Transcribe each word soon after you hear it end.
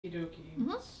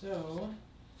Okie So,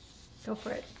 go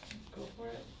for it. Go for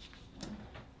it.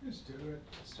 Just do it.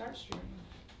 Start streaming.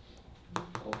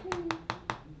 Okay.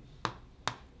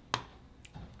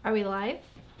 Are we live?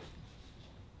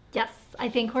 Yes, I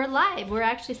think we're live. We're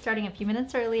actually starting a few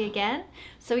minutes early again,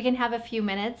 so we can have a few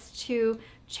minutes to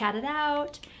chat it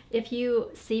out. If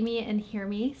you see me and hear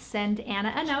me, send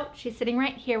Anna a note. She's sitting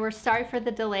right here. We're sorry for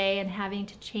the delay and having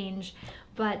to change.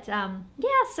 But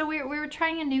yeah, so we were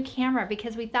trying a new camera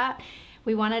because we thought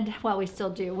we wanted, well, we still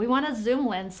do. We want a zoom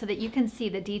lens so that you can see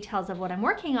the details of what I'm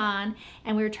working on.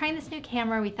 And we were trying this new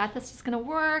camera. We thought this was gonna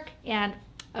work. And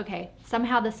okay,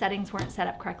 somehow the settings weren't set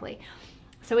up correctly.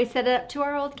 So we set it up to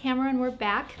our old camera and we're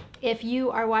back. If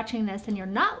you are watching this and you're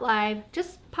not live,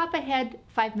 just pop ahead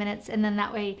 5 minutes and then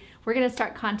that way we're gonna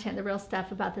start content, the real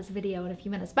stuff about this video in a few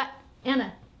minutes. But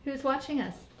Anna, who's watching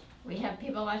us? We have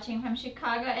people watching from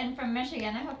Chicago and from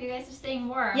Michigan. I hope you guys are staying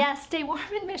warm. Yes, stay warm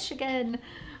in Michigan.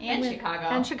 And Chicago.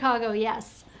 And Chicago,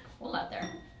 yes. We'll out there.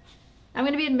 I'm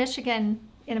gonna be in Michigan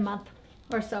in a month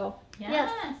or so.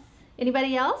 Yes.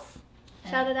 Anybody else?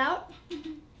 Shout it out.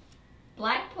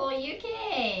 Blackpool,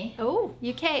 UK. Oh,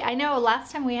 UK. I know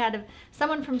last time we had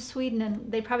someone from Sweden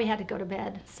and they probably had to go to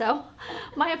bed. So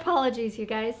my apologies, you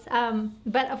guys.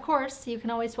 But of course, you can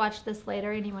always watch this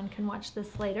later. Anyone can watch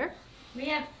this later. We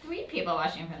have 3 people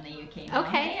watching from the UK now.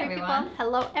 Okay, hey, 3 everyone. people.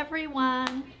 Hello,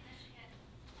 everyone.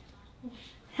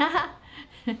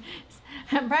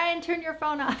 Brian, turn your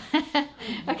phone off.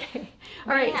 Okay.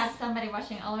 All right. We have somebody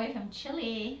watching all the way from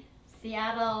Chile,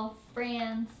 Seattle,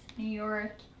 France, New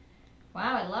York.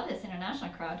 Wow, I love this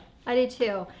international crowd. I do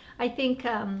too. I think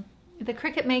the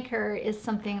Cricut Maker is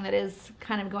something that is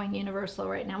kind of going universal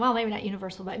right now. Well, maybe not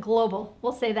universal, but global.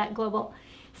 We'll say that, global.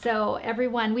 So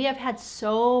everyone, we have had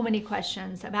so many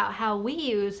questions about how we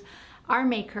use our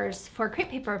makers for crepe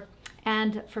paper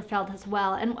and for felt as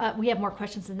well. And we have more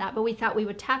questions than that, but we thought we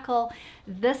would tackle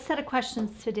this set of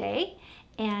questions today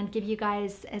and give you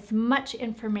guys as much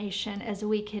information as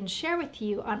we can share with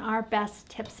you on our best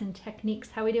tips and techniques.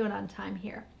 How are we doing on time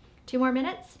here? 2 more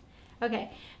minutes? Okay.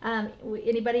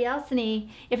 Anybody else?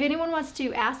 If anyone wants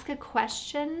to ask a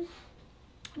question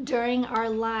during our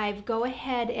live, go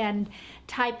ahead and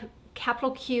type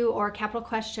capital Q or capital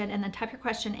question and then type your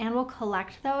question and we'll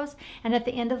collect those. And at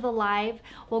the end of the live,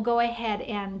 we'll go ahead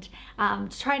and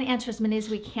try and answer as many as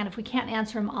we can. If we can't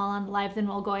answer them all on live, then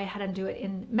we'll go ahead and do it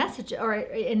in message or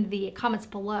in the comments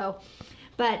below.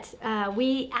 But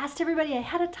we asked everybody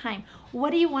ahead of time, what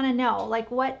do you want to know?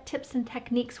 Like what tips and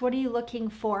techniques, what are you looking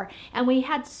for? And we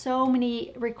had so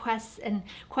many requests and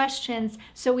questions,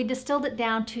 so we distilled it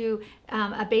down to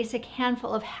a basic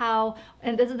handful of how,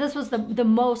 and this was the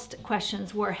most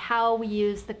questions were how we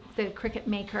use the Cricut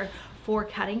Maker for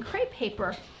cutting crepe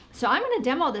paper. So I'm going to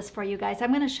demo this for you guys. I'm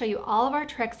going to show you all of our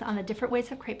tricks on the different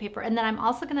ways of crepe paper, and then I'm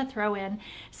also going to throw in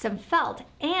some felt.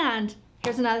 And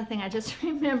here's another thing I just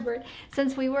remembered.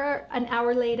 Since we were an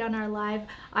hour late on our live,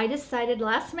 I decided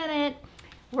last minute,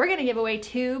 we're gonna give away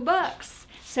 2 books.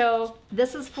 So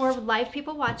this is for live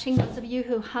people watching, those of you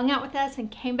who hung out with us and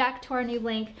came back to our new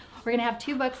link. We're gonna have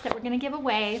 2 books that we're gonna give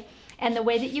away. And the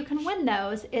way that you can win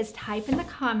those is type in the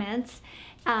comments,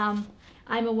 I'm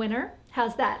a winner.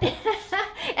 How's that?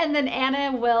 And then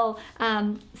Anna will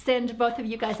send both of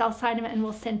you guys, I'll sign them and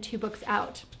we'll send 2 books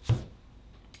out.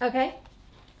 Okay?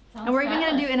 Sounds and we're even going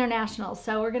to fabulous. do international,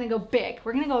 so we're going to go big.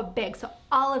 We're going to go big, so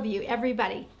all of you,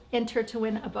 everybody, enter to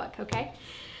win a book, okay?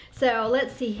 So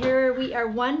let's see, here we are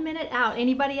 1 minute out.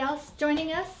 Anybody else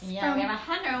joining us? Yeah, we have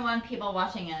 101 people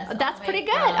watching us. Oh, that's all the way pretty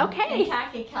good, from okay.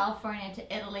 Kentucky, California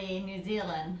to Italy, New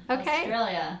Zealand, Okay.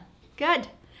 Australia. Good.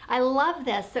 I love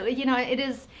this. So, you know, it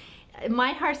is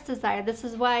my heart's desire. This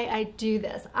is why I do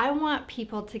this. I want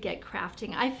people to get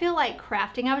crafting. I feel like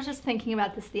crafting, I was just thinking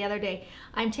about this the other day.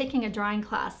 I'm taking a drawing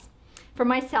class for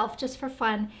myself, just for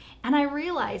fun, and I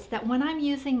realized that when I'm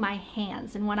using my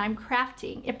hands and when I'm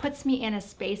crafting, it puts me in a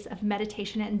space of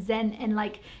meditation and zen and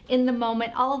like in the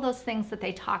moment, all of those things that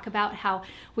they talk about, how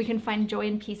we can find joy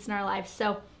and peace in our lives.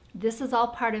 So this is all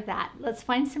part of that. Let's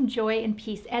find some joy and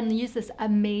peace and use this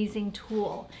amazing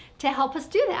tool to help us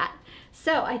do that.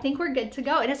 So I think we're good to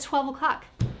go. And it's 12 o'clock.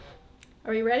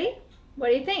 Are we ready? What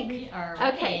do you think? We are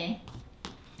ready. Okay.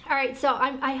 All right, so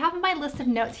I have my list of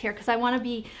notes here because I want to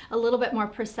be a little bit more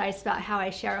precise about how I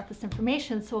share out this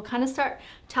information. So we'll kind of start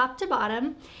top to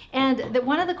bottom. And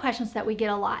one of the questions that we get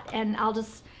a lot, and I'll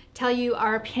just tell you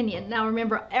our opinion. Now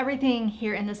remember, everything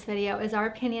here in this video is our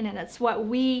opinion, and it's what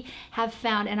we have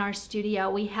found in our studio.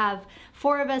 We have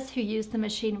 4 of us who use the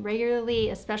machine regularly,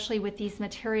 especially with these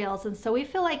materials, and so we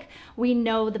feel like we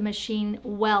know the machine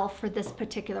well for this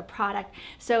particular product.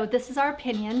 So this is our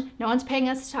opinion. No one's paying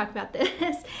us to talk about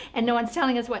this, and no one's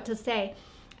telling us what to say.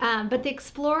 But the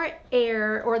Explorer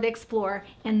Air, or the Explorer,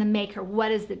 and the Maker,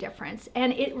 what is the difference?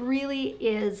 And it really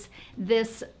is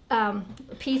this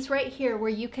piece right here where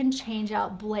you can change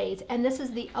out blades. And this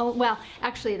is the, well,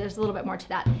 actually there's a little bit more to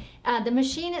that. The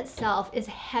machine itself is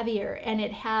heavier, and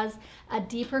it has a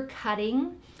deeper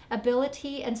cutting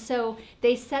ability, and so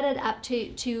they set it up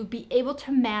to be able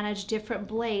to manage different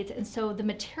blades, and so the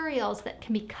materials that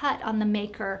can be cut on the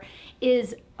Maker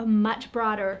is much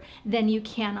broader than you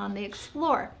can on the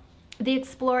Explorer. The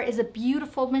Explorer is a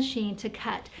beautiful machine to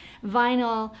cut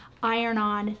vinyl,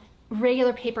 iron-on,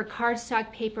 regular paper,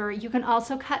 cardstock paper. You can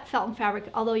also cut felt and fabric,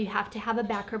 although you have to have a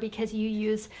backer because you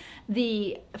use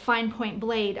the fine point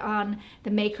blade on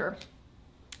the Maker.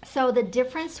 So the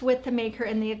difference with the Maker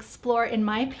and the Explorer, in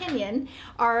my opinion,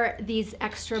 are these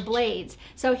extra blades.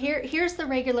 So here's the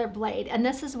regular blade, and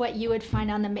this is what you would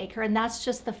find on the Maker, and that's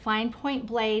just the fine point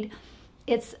blade.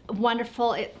 It's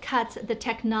wonderful, it cuts. The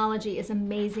technology is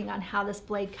amazing on how this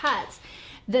blade cuts.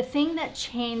 The thing that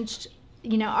changed,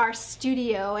 you know, our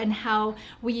studio and how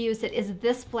we use it is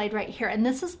this blade right here, and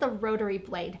this is the rotary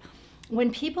blade.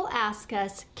 When people ask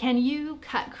us, can you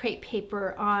cut crepe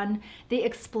paper on the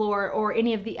Explorer or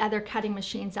any of the other cutting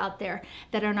machines out there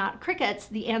that are not Cricut's,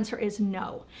 the answer is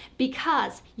no,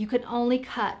 because you can only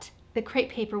cut the crepe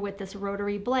paper with this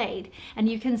rotary blade, and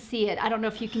you can see it. I don't know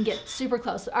if you can get super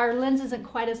close. Our lens isn't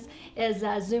quite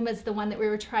as zoom as the one that we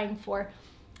were trying for,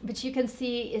 but you can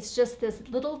see it's just this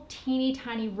little teeny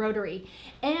tiny rotary.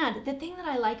 And the thing that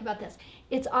I like about this,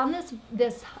 it's on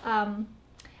this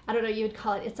I don't know, you would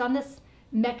call it, it's on this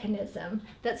mechanism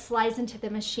that slides into the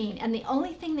machine, and the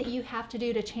only thing that you have to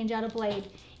do to change out a blade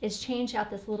is change out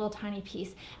this little tiny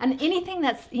piece. And anything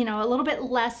that's, you know, a little bit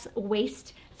less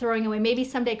waste throwing away, maybe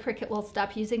someday Cricut will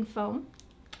stop using foam,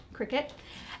 Cricut,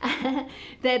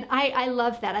 then I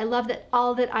love that. I love that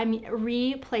all that I'm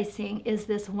replacing is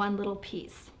this one little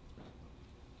piece.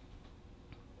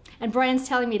 And Brian's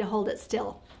telling me to hold it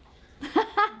still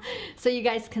so you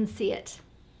guys can see it.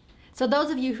 So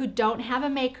those of you who don't have a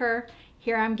Maker,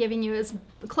 here I'm giving you as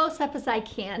close up as I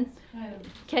can.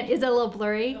 Is it a little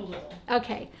blurry? A little.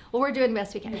 Okay, well, we're doing the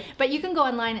best we can. But you can go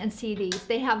online and see these.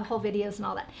 They have whole videos and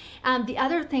all that. The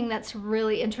other thing that's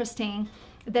really interesting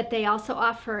that they also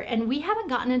offer, and we haven't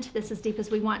gotten into this as deep as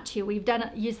we want to. We've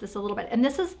used this a little bit, and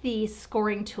this is the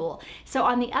scoring tool. So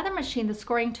on the other machine, the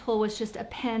scoring tool was just a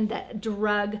pen that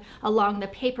drug along the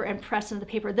paper and pressed into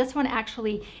the paper. This one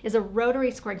actually is a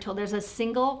rotary scoring tool. There's a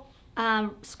single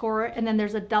score, and then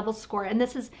there's a double score, and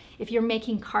this is if you're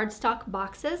making cardstock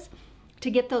boxes to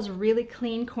get those really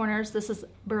clean corners. This is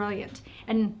brilliant,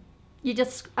 and you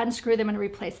just unscrew them and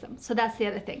replace them. So that's the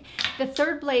other thing. The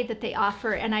third blade that they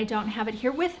offer, and I don't have it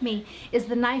here with me, is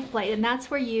the knife blade, and that's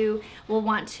where you will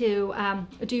want to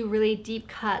do really deep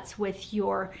cuts with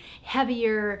your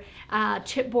heavier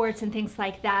chipboards and things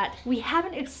like that. We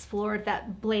haven't explored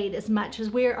that blade as much as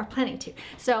we are planning to.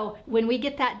 So when we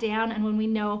get that down and when we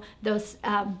know those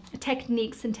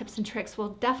techniques and tips and tricks,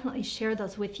 we'll definitely share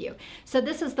those with you. So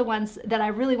this is the ones that I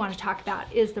really want to talk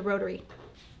about, is the rotary.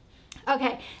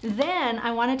 Okay, then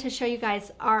I wanted to show you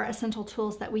guys our essential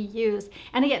tools that we use.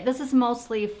 And again, this is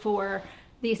mostly for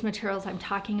these materials I'm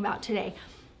talking about today.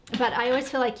 But I always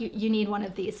feel like you need one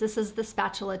of these. This is the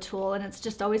spatula tool, and it's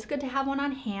just always good to have one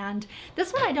on hand.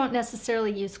 This one I don't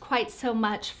necessarily use quite so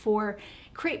much for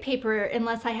crepe paper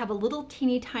unless I have a little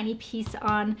teeny tiny piece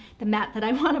on the mat that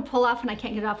I want to pull off and I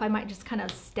can't get it off. I might just kind of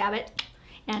stab it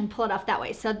and pull it off that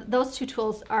way. So those two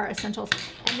tools are essentials.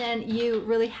 And then you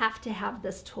really have to have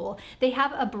this tool. They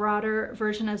have a broader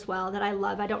version as well that I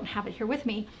love. I don't have it here with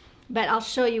me, but I'll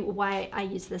show you why I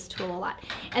use this tool a lot.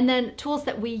 And then tools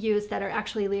that we use that are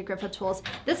actually Leah Griffith tools.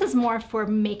 This is more for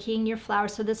making your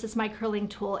flowers. So this is my curling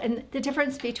tool. And the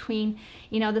difference between,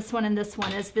 you know, this one and this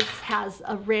one is this has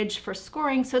a ridge for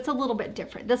scoring, so it's a little bit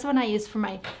different. This one I use for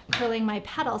my curling my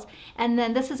petals. And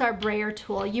then this is our brayer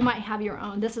tool. You might have your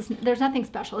own. There's nothing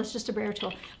special. It's just a brayer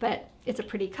tool, but it's a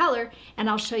pretty color. And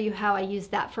I'll show you how I use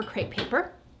that for crepe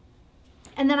paper.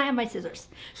 And then I have my scissors.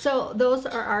 So those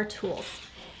are our tools.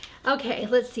 Okay,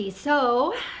 let's see.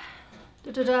 So,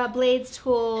 blades,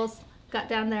 tools, got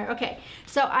down there. Okay,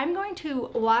 so I'm going to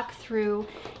walk through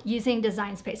using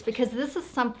Design Space because this is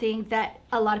something that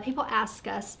a lot of people ask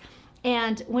us,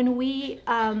 And when we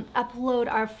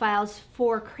upload our files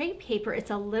for crepe paper,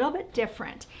 it's a little bit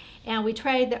different. And we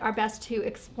tried our best to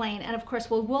explain. And of course,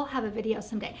 we'll have a video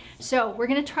someday. So we're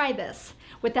gonna try this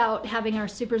without having our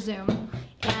super zoom.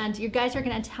 And you guys are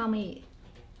gonna tell me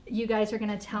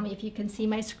if you can see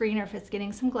my screen or if it's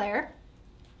getting some glare.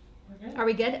 Are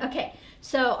we good? Okay,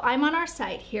 so I'm on our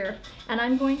site here and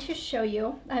I'm going to show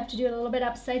you. I have to do it a little bit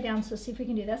upside down, so see if we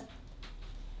can do this.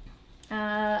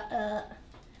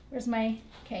 Where's my,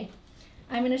 okay.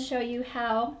 I'm gonna show you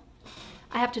how,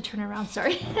 I have to turn around,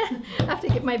 sorry. I have to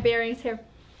get my bearings here.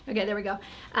 Okay, there we go.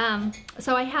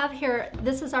 So I have here,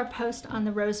 this is our post on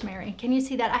the rosemary. Can you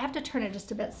see that? I have to turn it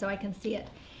just a bit so I can see it.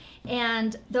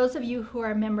 And those of you who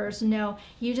are members know,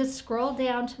 you just scroll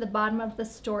down to the bottom of the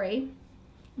story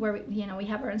where we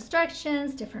have our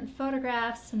instructions, different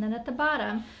photographs, and then at the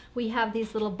bottom we have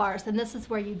these little bars, and this is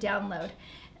where you download.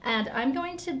 And I'm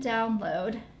going to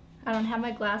download, I don't have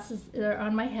my glasses, they're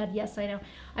on my head, yes I know.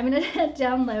 I'm going to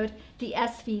download the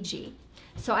SVG.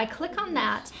 So I click on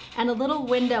that and a little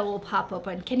window will pop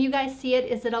open. Can you guys see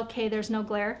it? Is it okay? There's no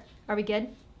glare? Are we good?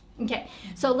 Okay,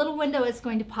 so a little window is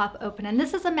going to pop open, and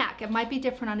this is a Mac. It might be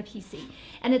different on a PC.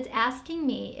 And it's asking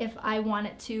me if I want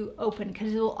it to open,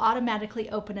 because it will automatically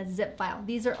open a zip file.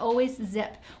 These are always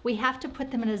zip. We have to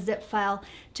put them in a zip file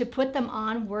to put them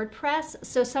on WordPress.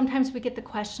 So sometimes we get the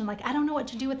question like, I don't know what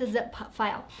to do with the zip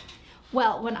file.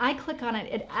 Well, when I click on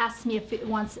it, it asks me if it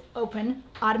wants open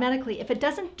automatically. If it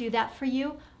doesn't do that for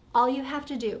you, all you have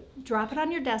to do, drop it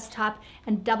on your desktop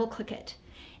and double click it.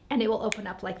 And it will open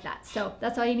up like that. So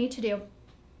that's all you need to do.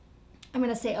 I'm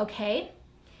gonna say okay,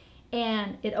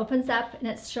 and it opens up and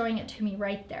it's showing it to me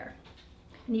right there.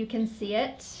 And you can see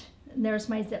it, and there's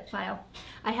my zip file.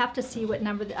 I have to see what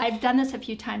number, I've done this a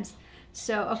few times.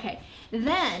 So, okay,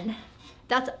 then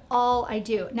that's all I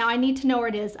do. Now I need to know where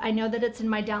it is. I know that it's in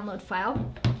my download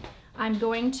file. I'm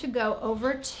going to go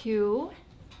over to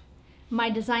my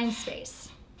design space.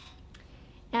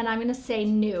 And I'm gonna say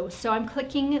new. So I'm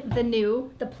clicking the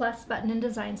new, the plus button in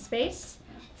design space.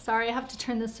 Sorry, I have to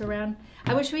turn this around.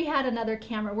 I wish we had another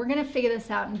camera. We're gonna figure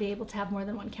this out and be able to have more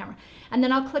than one camera. And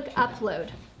then I'll click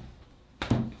upload.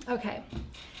 Okay,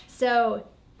 so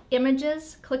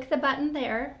images, click the button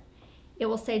there. It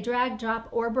will say drag, drop,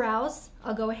 or browse.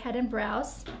 I'll go ahead and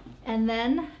browse. And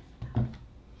then,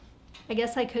 I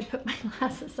guess I could put my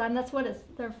glasses on. That's what it's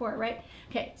there for, right?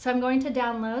 Okay, so I'm going to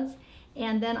downloads.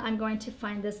 And then I'm going to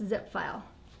find this zip file.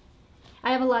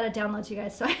 I have a lot of downloads, you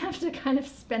guys, so I have to kind of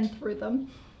spin through them.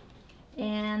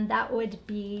 And that would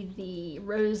be the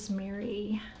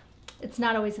rosemary. It's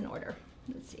not always in order.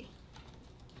 Let's see.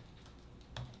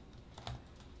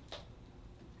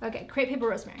 Okay, crepe paper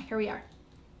rosemary, here we are.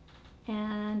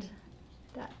 And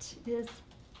that is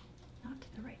not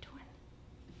the right one.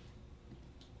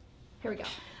 Here we go.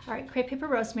 All right, crepe paper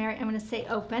rosemary, I'm gonna say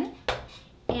open.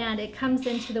 And it comes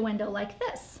into the window like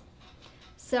this.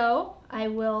 So I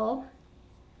will,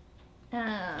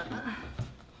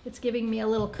 it's giving me a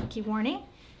little cookie warning.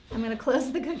 I'm gonna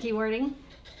close the cookie warning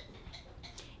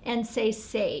and say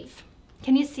save.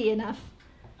 Can you see enough?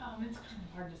 It's kind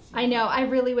of hard to see. I know, I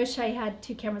really wish I had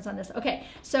two cameras on this. Okay,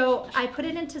 so I put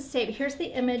it into save. Here's the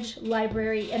image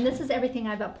library, and this is everything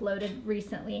I've uploaded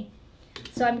recently.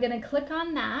 So I'm gonna click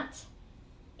on that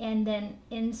and then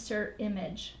insert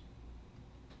image.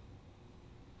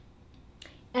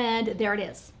 And there it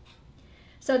is.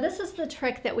 So this is the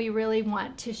trick that we really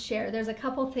want to share. There's a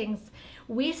couple things.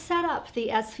 We set up the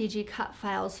SVG cut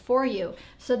files for you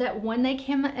so that when they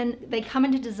come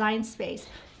into design space,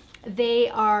 they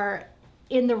are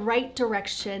in the right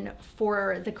direction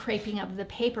for the creping of the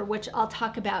paper, which I'll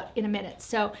talk about in a minute.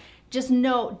 So just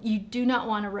know you do not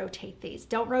want to rotate these.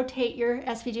 Don't rotate your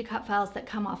SVG cut files that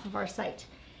come off of our site.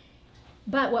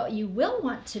 But what you will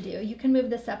want to do, you can move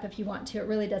this up if you want to, it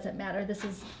really doesn't matter.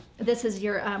 This is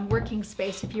your working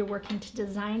space if you're working to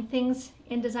design things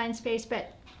in design space,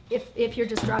 but if you're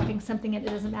just dropping something in, it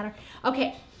doesn't matter.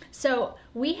 Okay, so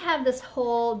we have this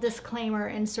whole disclaimer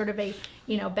and sort of a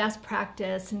best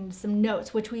practice and some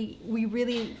notes, which we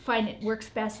really find it works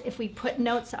best if we put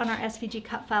notes on our SVG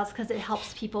cut files because it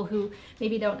helps people who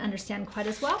maybe don't understand quite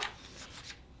as well.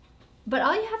 But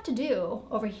all you have to do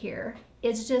over here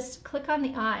is just click on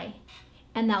the eye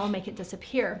and that will make it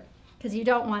disappear because you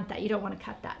don't want that. You don't want to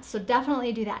cut that. So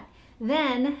definitely do that.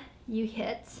 Then you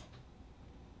hit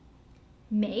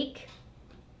make.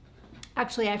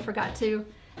 Actually, I forgot to,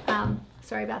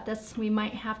 sorry about this. We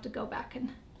might have to go back and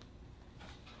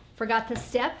forgot this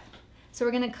step. So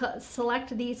we're going to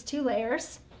select these two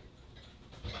layers.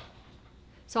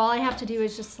 So all I have to do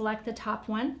is just select the top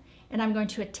one and I'm going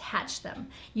to attach them.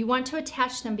 You want to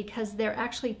attach them because they're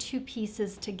actually two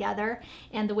pieces together,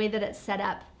 and the way that it's set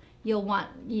up, you'll want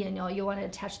to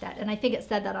attach that. And I think it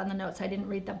said that on the notes. I didn't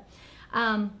read them.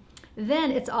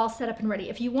 Then it's all set up and ready.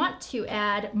 If you want to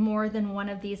add more than one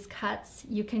of these cuts,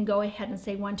 you can go ahead and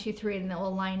say 1, 2, 3, and it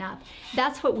will line up.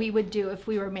 That's what we would do if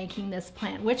we were making this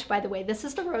plant, which, by the way, this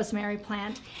is the rosemary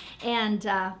plant, and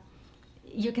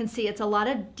you can see it's a lot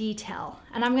of detail.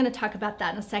 And I'm going to talk about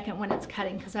that in a second when it's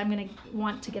cutting, because I'm going to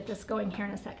want to get this going here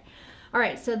in a sec. All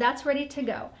right, so that's ready to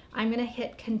go. I'm going to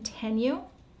hit continue.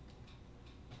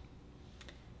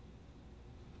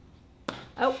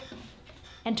 Oh,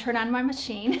 and turn on my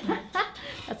machine.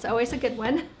 That's always a good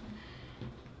one.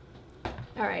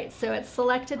 All right, so it's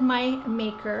selected my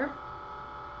maker.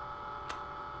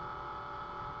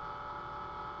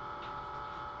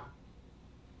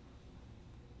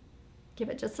 Give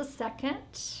it just a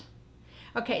second.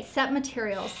 Okay, set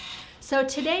materials. So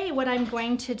today what I'm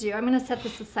going to do, I'm going to set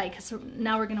this aside because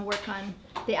now we're going to work on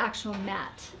the actual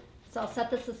mat. So I'll set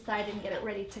this aside and get it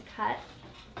ready to cut.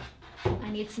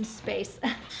 I need some space.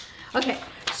 Okay,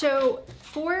 so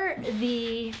for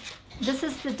this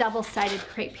is the double-sided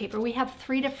crepe paper. We have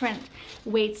 3 different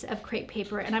weights of crepe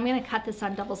paper, and I'm going to cut this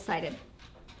on double-sided.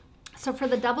 So for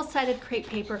the double-sided crepe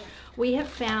paper, we have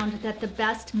found that the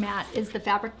best mat is the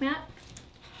fabric mat.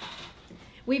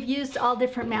 We've used all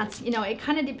different mats. You know, it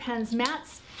kind of depends.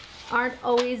 Mats aren't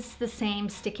always the same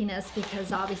stickiness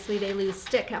because obviously they lose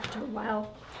stick after a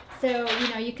while. So, you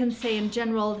know, you can say in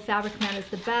general the fabric mat is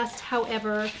the best.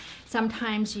 However,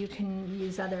 sometimes you can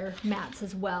use other mats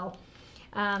as well.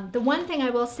 The one thing I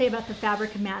will say about the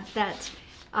fabric mat that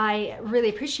I really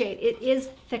appreciate, it is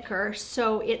thicker,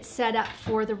 so it's set up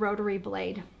for the rotary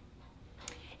blade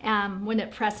when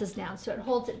it presses down, so it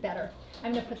holds it better.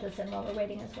 I'm going to put this in while we're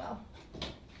waiting as well.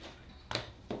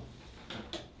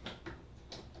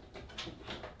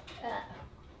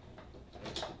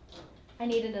 I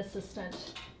need an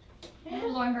assistant.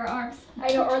 Longer arms. I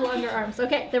know, or longer arms.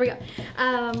 Okay, there we go.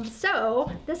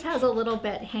 So this has a little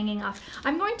bit hanging off.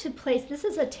 I'm going to place, this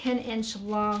is a 10-inch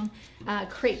long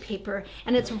crepe paper,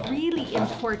 and it's really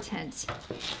important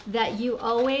that you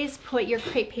always put your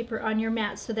crepe paper on your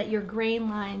mat so that your grain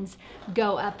lines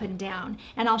go up and down.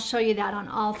 And I'll show you that on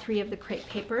all 3 of the crepe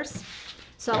papers.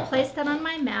 So I'll place that on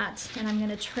my mat, and I'm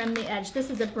going to trim the edge. This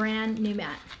is a brand new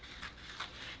mat.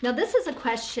 Now this is a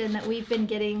question that we've been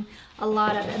getting a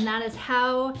lot of, and that is,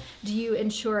 how do you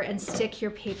ensure and stick your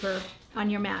paper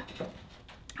on your mat?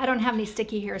 I don't have any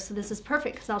sticky here, so this is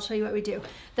perfect because I'll show you what we do.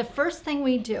 The first thing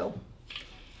we do,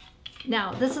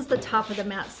 now this is the top of the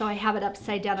mat, so I have it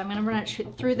upside down. I'm going to run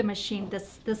it through the machine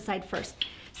this side first.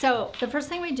 So the first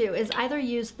thing we do is either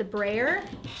use the brayer,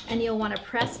 and you'll want to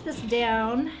press this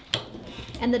down,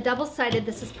 and the double-sided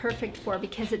this is perfect for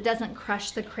because it doesn't crush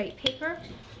the crepe paper.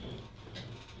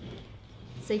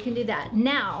 So you can do that.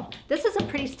 Now, this is a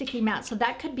pretty sticky mat, so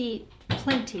that could be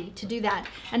plenty to do that.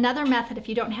 Another method, if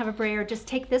you don't have a brayer, just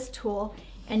take this tool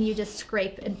and you just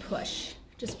scrape and push.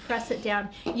 Just press it down.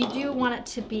 You do want it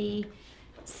to be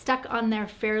stuck on there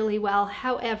fairly well.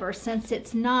 However, since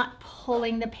it's not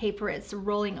pulling the paper, it's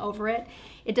rolling over it,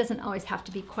 it doesn't always have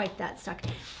to be quite that stuck.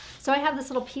 So I have this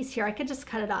little piece here. I could just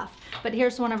cut it off, but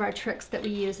here's one of our tricks that we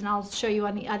use, and I'll show you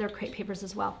on the other crepe papers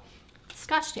as well.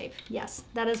 Scotch tape, yes,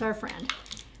 that is our friend.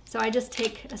 So I just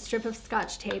take a strip of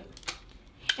Scotch tape,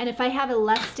 and if I have a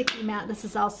less sticky mat, this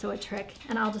is also a trick,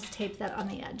 and I'll just tape that on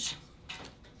the edge.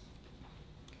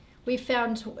 We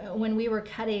found when we were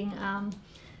cutting,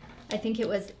 I think it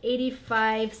was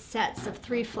 85 sets of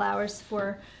 3 flowers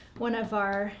for one of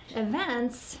our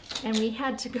events, and we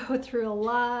had to go through a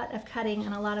lot of cutting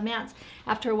and a lot of mats.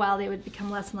 After a while, they would become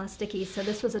less and less sticky, so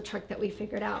this was a trick that we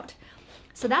figured out.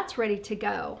 So that's ready to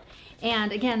go.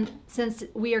 And again, since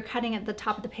we are cutting at the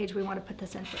top of the page, we want to put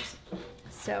this in first.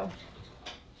 So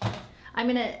I'm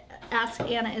going to ask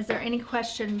Anna, is there any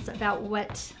questions about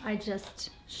what I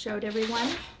just showed everyone?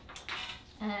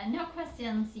 No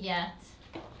questions yet.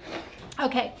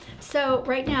 Okay, so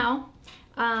right now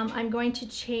I'm going to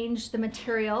change the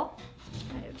material.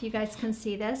 If you guys can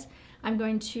see this, I'm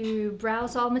going to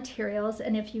browse all materials,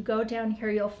 and if you go down here,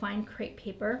 you'll find crepe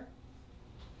paper.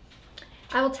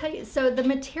 I will tell you, so the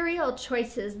material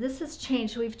choices, this has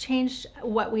changed. We've changed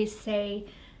what we say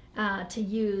to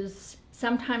use.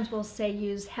 Sometimes we'll say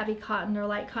use heavy cotton or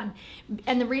light cotton.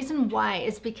 And the reason why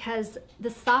is because the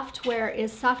software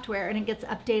is software and it gets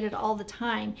updated all the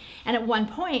time. And at one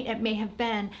point it may have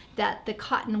been that the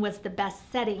cotton was the best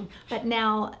setting, but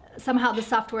now somehow the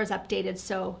software is updated,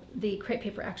 so the crepe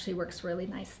paper actually works really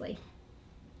nicely.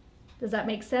 Does that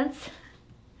make sense?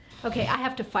 Okay, I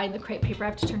have to find the crepe paper. I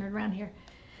have to turn it around here.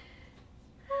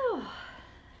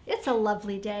 It's a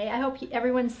lovely day. I hope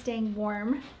everyone's staying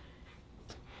warm.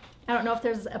 I don't know if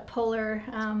there's a polar,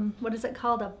 what is it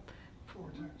called? A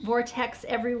vortex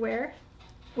everywhere.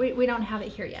 We don't have it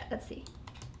here yet. Let's see.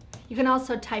 You can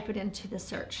also type it into the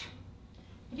search.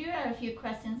 I do have a few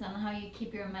questions on how you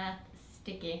keep your mat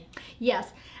sticky.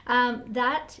 Yes,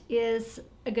 that is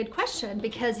a good question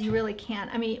because you really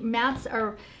can't. I mean, mats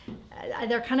are,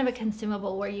 they're kind of a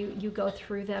consumable where you go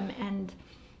through them, and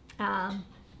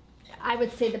I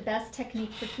would say the best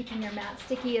technique for keeping your mat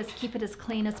sticky is keep it as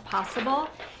clean as possible.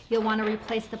 You'll want to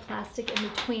replace the plastic in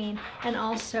between, and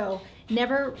also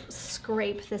never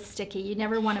scrape the sticky. You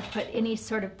never want to put any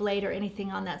sort of blade or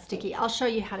anything on that sticky. I'll show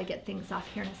you how to get things off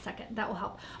here in a second. That will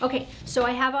help. Okay, so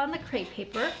I have on the crepe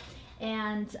paper,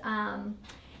 and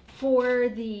for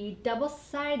the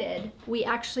double-sided, we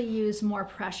actually use more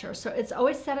pressure. So it's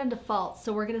always set on default,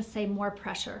 so we're going to say more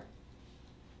pressure.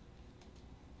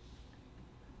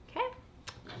 Okay,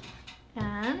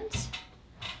 and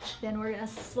then we're going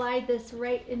to slide this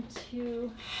right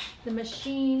into the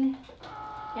machine,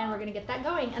 and we're going to get that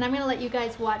going. And I'm going to let you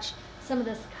guys watch some of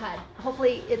this cut.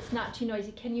 Hopefully it's not too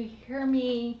noisy. Can you hear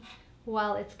me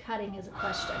while it's cutting is a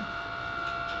question.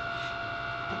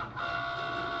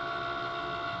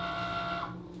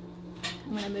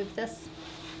 I'm going to move this.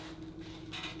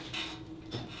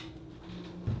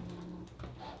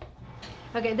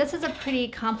 Okay, this is a pretty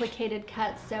complicated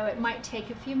cut, so it might take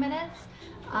a few minutes.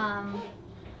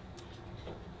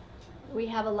 We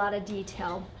have a lot of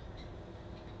detail.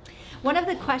 One of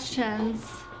the questions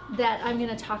that I'm going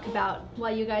to talk about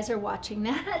while you guys are watching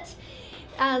that,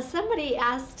 somebody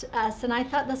asked us, and I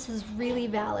thought this was really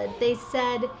valid. They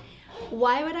said,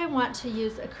 why would I want to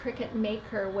use a Cricut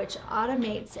Maker, which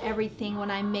automates everything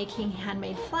when I'm making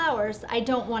handmade flowers? I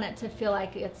don't want it to feel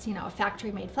like it's, you know, a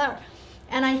factory-made flower.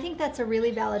 And I think that's a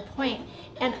really valid point.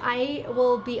 And I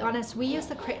will be honest, we use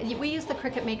the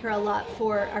Cricut Maker a lot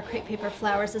for our crepe paper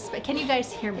flowers. Can you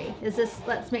guys hear me? Is this?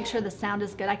 Let's make sure the sound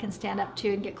is good. I can stand up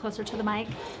too and get closer to the mic.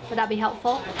 Would that be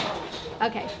helpful?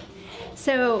 Okay.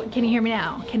 So can you hear me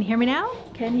now? Can you hear me now?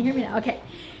 Can you hear me now? Okay.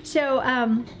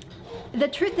 So the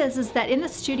truth is that in the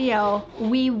studio,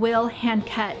 we will hand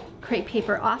cut crepe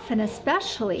paper often,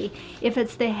 especially if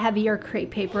it's the heavier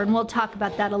crepe paper, and we'll talk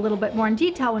about that a little bit more in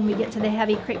detail when we get to the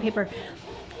heavy crepe paper,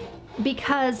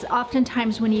 because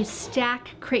oftentimes when you stack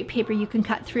crepe paper you can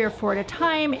cut 3 or 4 at a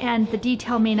time, and the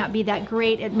detail may not be that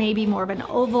great. It may be more of an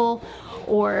oval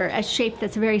or a shape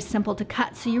that's very simple to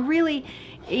cut, so you really,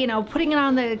 you know, putting it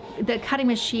on the cutting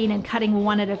machine and cutting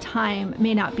one at a time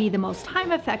may not be the most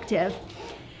time effective.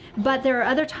 But there are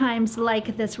other times,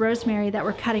 like this rosemary that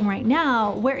we're cutting right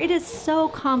now, where it is so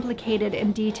complicated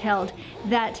and detailed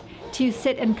that to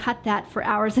sit and cut that for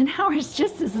hours and hours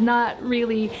just is not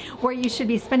really where you should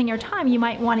be spending your time. You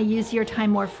might want to use your time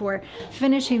more for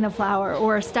finishing the flower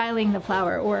or styling the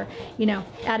flower, or, you know,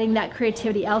 adding that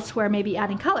creativity elsewhere, maybe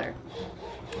adding color.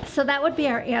 So that would be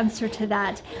our answer to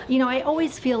that. You know, I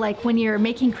always feel like when you're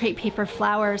making crepe paper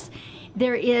flowers,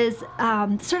 there is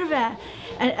sort of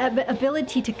an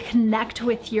ability to connect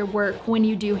with your work when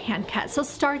you do hand cut. So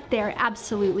start there,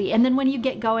 absolutely. And then when you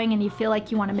get going and you feel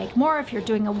like you want to make more, if you're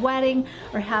doing a wedding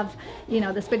or have, you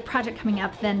know, this big project coming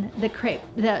up, then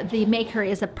the Maker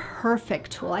is a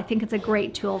perfect tool. I think it's a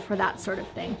great tool for that sort of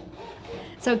thing.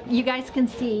 So you guys can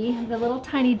see the little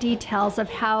tiny details of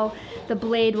how the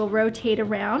blade will rotate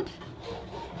around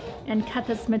and cut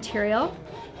this material.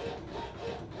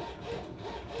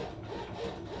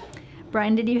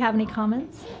 Brian, did you have any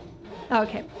comments?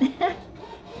 Okay.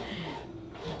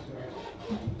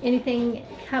 Anything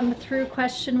come through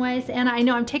question-wise? Anna, I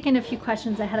know I'm taking a few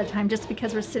questions ahead of time just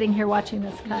because we're sitting here watching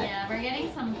this cut. Yeah, we're getting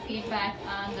some feedback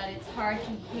on that it's hard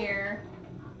to hear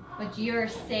what you're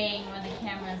saying when the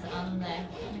camera's on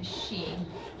the machine.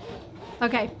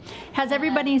 Okay, has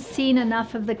everybody seen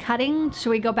enough of the cutting? Should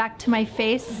we go back to my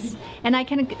face? And I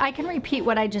can repeat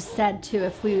what I just said too,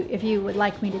 if you would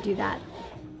like me to do that.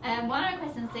 One of the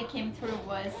questions that came through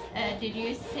was, did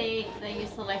you say that you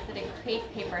selected a crepe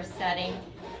paper setting,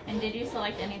 and did you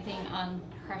select anything on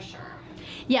pressure?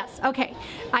 Yes, okay.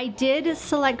 I did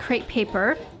select crepe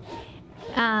paper.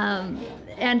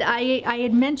 And I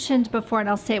had mentioned before, and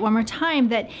I'll say it one more time,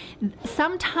 that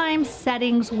sometimes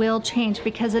settings will change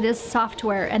because it is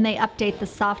software and they update the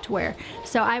software.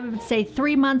 So I would say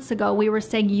 3 months ago we were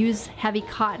saying use heavy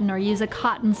cotton or use a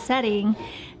cotton setting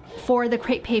for the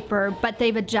crepe paper, but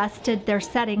they've adjusted their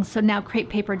settings, so now crepe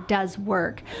paper does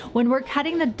work. When we're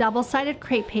cutting the double-sided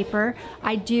crepe paper,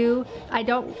 I don't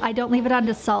leave it on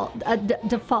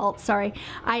default, sorry.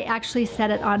 I actually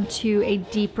set it onto a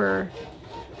deeper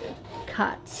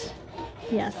cut.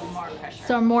 Yes. So more pressure.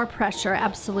 So more pressure,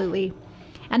 absolutely.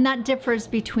 And that differs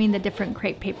between the different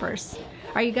crepe papers.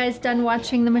 Are you guys done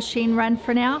watching the machine run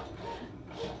for now?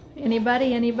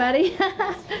 Anybody?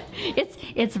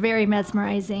 It's very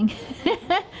mesmerizing.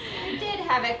 I did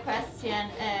have a question.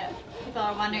 People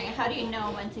are wondering, how do you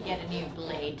know when to get a new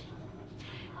blade?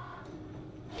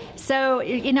 So,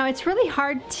 you know, it's really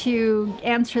hard to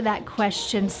answer that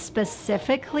question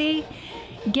specifically.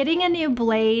 Getting a new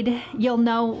blade, you'll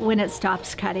know when it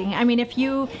stops cutting. I mean, if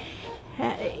you're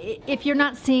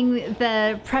not seeing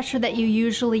the pressure that you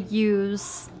usually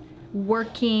use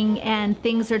working and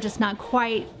things are just not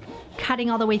quite cutting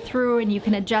all the way through, and you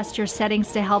can adjust your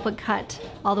settings to help it cut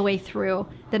all the way through,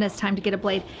 then it's time to get a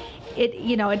blade.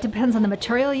 It depends on the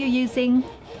material you're using.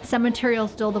 Some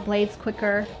materials dull the blades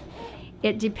quicker.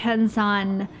 It depends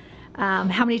on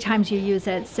how many times you use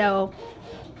it. So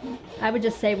I would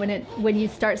just say when you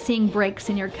start seeing breaks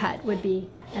in your cut would be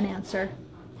an answer.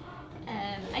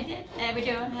 We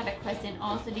do have a question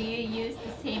also. Do you use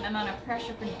the same amount of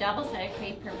pressure for double-sided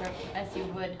crepe paper as you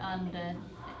would on the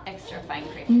extra fine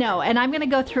crepe paper? No, and I'm going to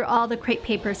go through all the crepe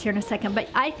papers here in a second, but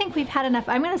I think we've had enough.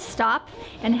 I'm going to stop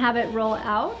and have it roll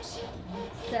out.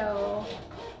 So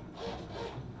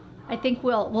I think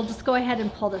we'll just go ahead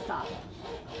and pull this off.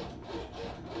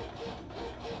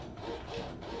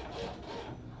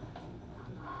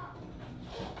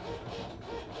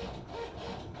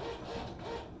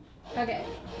 Okay.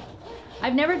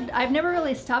 I've never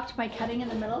really stopped my cutting in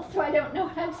the middle, so I don't know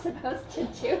what I'm supposed to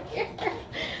do here.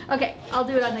 Okay, I'll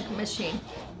do it on the machine.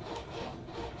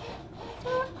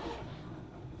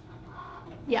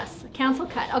 Yes, cancel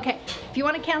cut. Okay, if you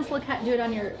want to cancel a cut, do it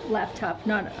on your laptop,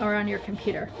 or on your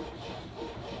computer.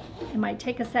 It might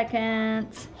take a second,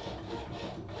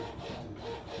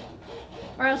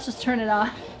 or else just turn it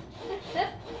off.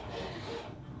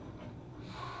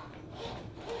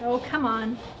 Oh, come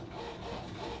on.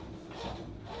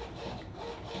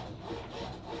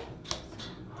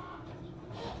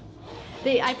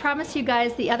 I promise you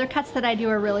guys, the other cuts that I do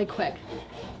are really quick.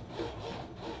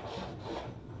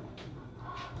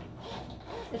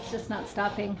 It's just not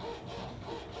stopping.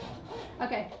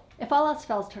 Okay, if all else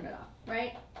fails, turn it off,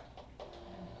 right?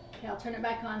 Okay, I'll turn it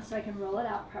back on so I can roll it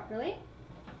out properly.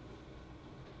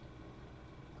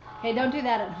 Okay, don't do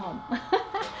that at home.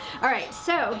 All right,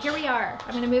 so here we are.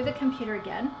 I'm gonna move the computer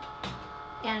again,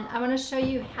 and I wanna show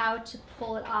you how to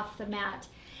pull it off the mat.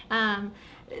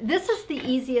 This is the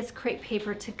easiest crepe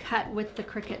paper to cut with the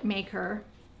Cricut Maker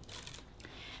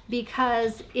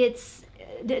because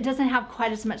it doesn't have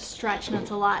quite as much stretch, and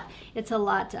it's a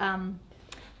lot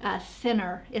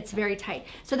thinner. It's very tight.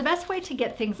 So the best way to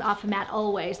get things off a mat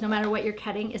always, no matter what you're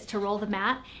cutting, is to roll the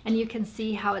mat, and you can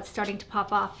see how it's starting to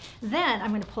pop off. Then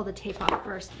I'm going to pull the tape off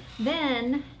first.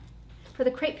 Then for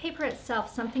the crepe paper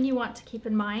itself, something you want to keep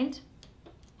in mind,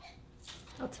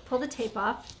 I'll pull the tape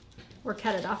off or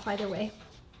cut it off, either way.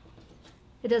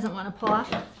 It doesn't want to pull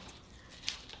off.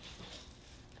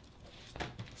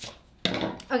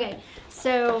 Okay,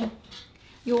 so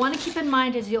you'll want to keep in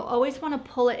mind is you'll always want to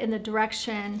pull it in the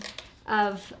direction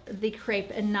of the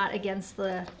crepe and not against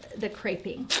the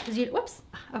creping. Whoops,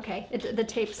 okay, the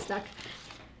tape's stuck.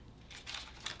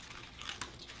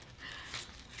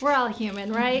 We're all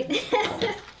human, right?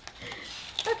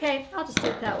 Okay, I'll just do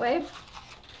it that way.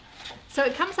 So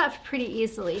it comes off pretty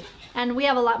easily, and we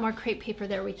have a lot more crepe paper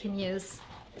there we can use.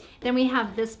 Then we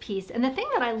have this piece, and the thing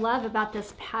that I love about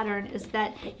this pattern is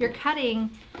that you're cutting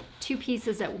two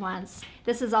pieces at once.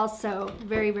 This is also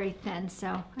very, very thin,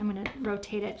 so I'm going to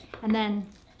rotate it, and then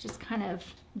just kind of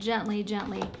gently,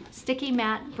 sticky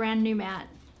mat, brand new mat.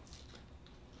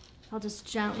 I'll just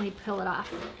gently peel it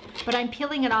off, but I'm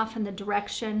peeling it off in the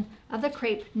direction of the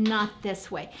crepe, not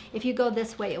this way. If you go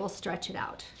this way, it will stretch it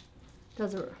out.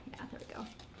 Those are, yeah, there we go.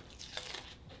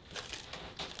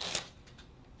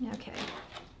 Okay.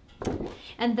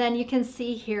 And then you can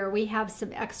see here we have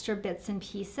some extra bits and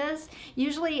pieces.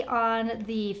 Usually on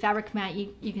the fabric mat,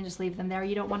 you can just leave them there.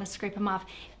 You don't want to scrape them off.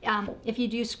 If you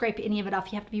do scrape any of it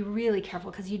off, you have to be really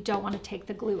careful because you don't want to take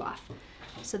the glue off.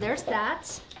 So there's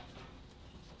that.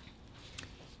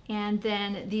 And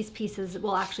then these pieces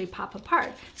will actually pop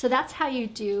apart. So that's how you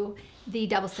do the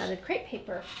double-sided crepe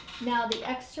paper. Now the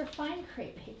extra fine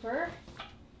crepe paper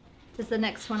is the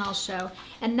next one I'll show.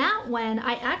 And that one,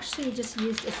 I actually just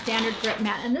used a standard grip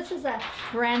mat, and this is a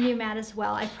brand new mat as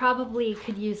well. I probably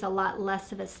could use a lot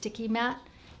less of a sticky mat.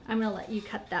 I'm gonna let you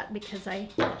cut that because I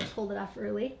pulled it off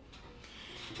early.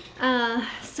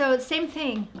 So same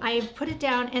thing, I put it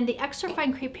down, and the extra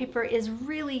fine crepe paper is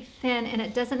really thin and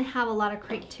it doesn't have a lot of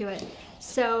crepe to it.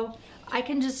 So I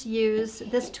can just use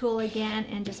this tool again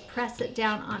and just press it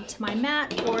down onto my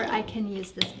mat, or I can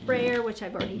use this brayer, which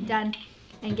I've already done,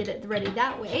 and get it ready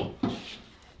that way.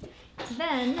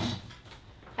 Then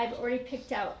I've already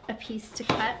picked out a piece to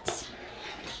cut.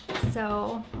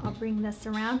 So I'll bring this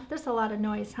around. There's a lot of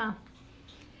noise, huh?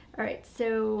 All right,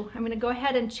 so I'm gonna go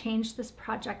ahead and change this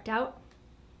project out.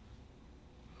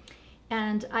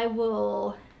 And I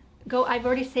will go, I've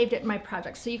already saved it in my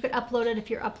projects. So you could upload it if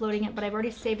you're uploading it, but I've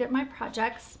already saved it in my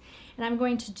projects. And I'm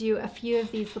going to do a few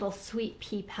of these little sweet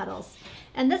pea petals.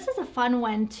 And this is a fun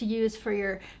one to use for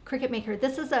your Cricut Maker.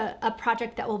 This is a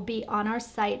project that will be on our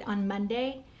site on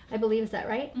Monday. I believe, is that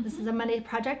right? Mm-hmm. This is a Monday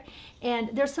project. And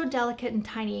they're so delicate and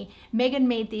tiny. Megan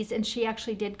made these, and she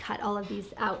actually did cut all of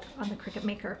these out on the Cricut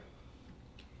Maker.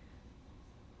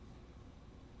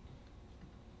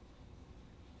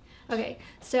 Okay,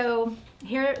 so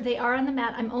here they are on the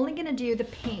mat. I'm only gonna do the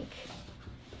pink.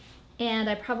 And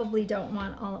I probably don't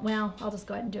want all, well, I'll just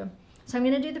go ahead and do them. So I'm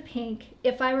gonna do the pink.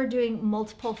 If I were doing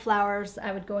multiple flowers,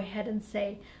 I would go ahead and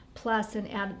say plus and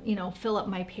add, you know, fill up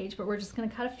my page, but we're just gonna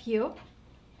cut a few.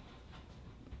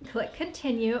 Click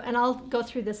continue, and I'll go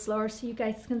through this slower so you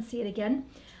guys can see it again.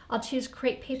 I'll choose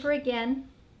crepe paper again.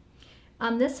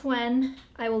 On this one,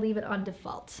 I will leave it on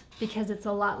default because it's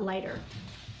a lot lighter.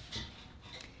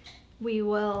 We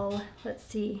will, let's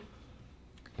see,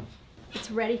 it's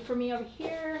ready for me over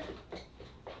here,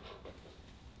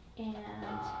 and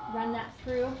run that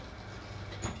through.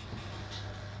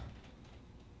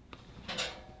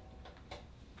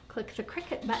 Click the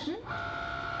Cricut button.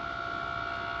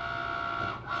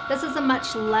 This is a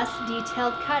much less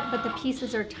detailed cut, but the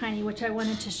pieces are tiny, which I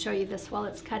wanted to show you this while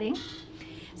it's cutting.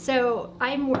 So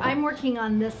I'm working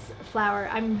on this flower.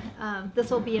 This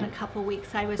will be in a couple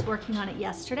weeks. I was working on it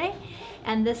yesterday,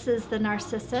 and this is the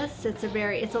narcissus. It's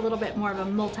a little bit more of a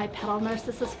multi-petal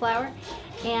narcissus flower.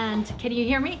 And can you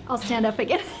hear me? I'll stand up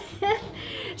again.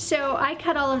 So I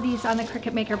cut all of these on the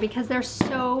Cricut Maker because they're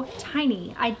so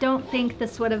tiny. I don't think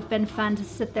this would have been fun to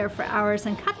sit there for hours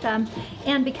and cut them.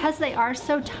 And because they are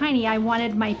so tiny, I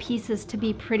wanted my pieces to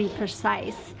be pretty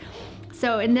precise.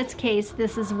 So in this case,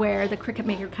 this is where the Cricut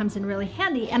Maker comes in really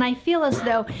handy. And I feel as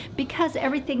though because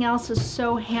everything else is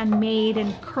so handmade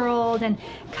and curled and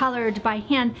colored by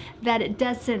hand, that it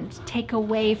doesn't take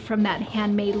away from that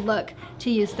handmade look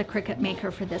to use the Cricut Maker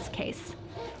for this case.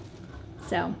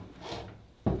 So,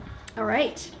 all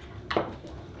right.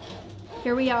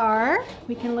 Here we are.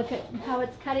 We can look at how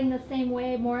it's cutting the same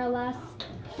way, more or less.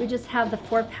 We just have the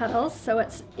 4 petals, so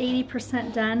it's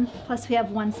 80% done, plus we have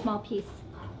one small piece.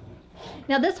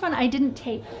 Now this one I didn't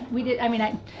tape.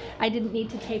 I didn't need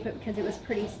to tape it because it was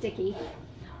pretty sticky.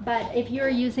 But if you're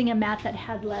using a mat that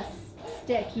had less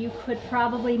stick, you could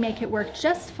probably make it work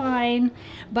just fine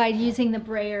by using the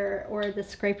brayer or the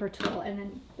scraper tool and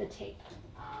then the tape.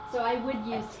 So I would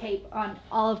use tape on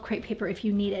all of crepe paper if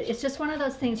you need it. It's just one of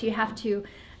those things you have to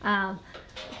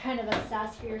kind of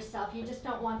assess for yourself. You just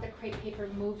don't want the crepe paper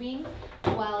moving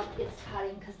while it's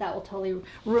cutting because that will totally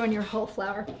ruin your whole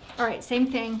flower. All right,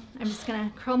 same thing. I'm just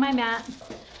gonna curl my mat,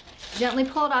 gently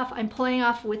pull it off. I'm pulling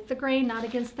off with the grain, not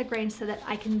against the grain, so that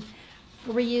I can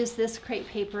reuse this crepe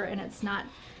paper and it's not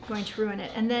going to ruin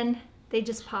it. And then they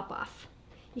just pop off.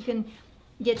 You can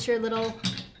get your little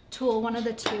tool, one of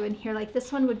the two in here. Like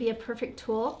this one would be a perfect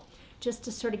tool just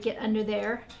to sort of get under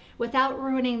there without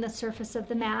ruining the surface of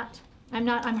the mat. I'm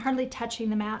hardly touching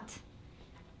the mat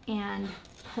and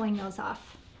pulling those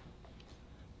off.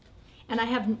 And I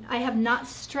have not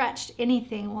stretched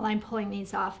anything while I'm pulling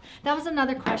these off. That was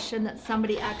another question that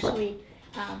somebody actually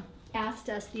asked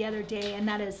us the other day, and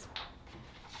that is,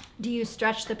 do you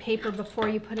stretch the paper before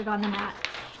you put it on the mat?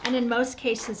 And in most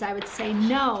cases, I would say,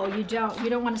 no, you don't.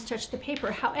 You don't want to stretch the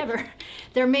paper. However,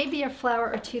 there may be a flower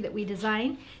or two that we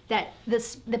design that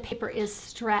the paper is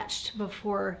stretched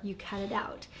before you cut it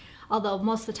out. Although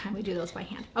most of the time we do those by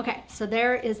hand. Okay, so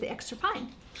there is the extra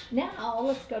fine. Now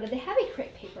let's go to the heavy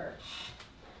crepe paper.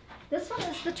 This one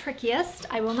is the trickiest,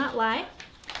 I will not lie,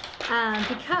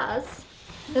 because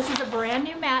this is a brand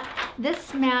new mat.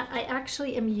 This mat, I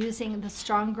actually am using the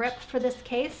strong grip for this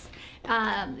case.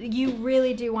 You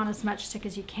really do want as much stick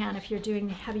as you can if you're doing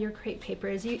the heavier crepe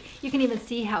papers. You can even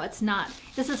see how it's not.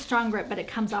 This is strong grip, but it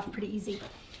comes off pretty easy.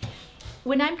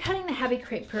 When I'm cutting the heavy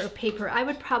crepe paper, I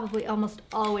would probably almost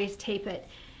always tape it.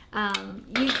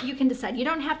 You can decide. You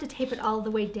don't have to tape it all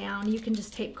the way down. You can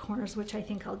just tape corners, which I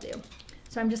think I'll do.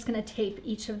 So I'm just going to tape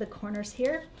each of the corners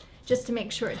here just to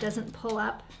make sure it doesn't pull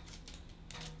up.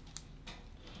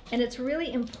 And it's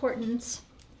really important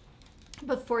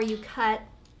before you cut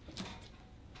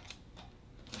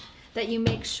that you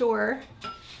make sure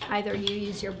either you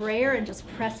use your brayer and just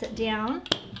press it down,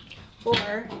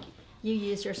 or you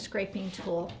use your scraping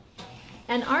tool.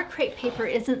 And our crepe paper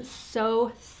isn't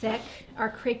so thick, our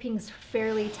creping's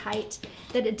fairly tight,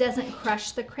 that it doesn't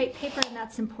crush the crepe paper, and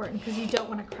that's important because you don't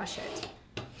want to crush it.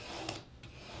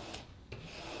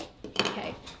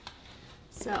 Okay,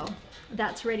 so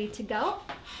that's ready to go.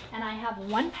 And I have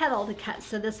one petal to cut,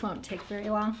 so this won't take very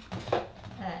long.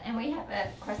 And we have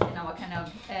a question on what kind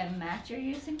of mat you're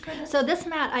using for this. So this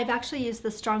mat, I've actually used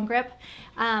the Strong Grip.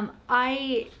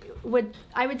 I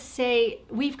would say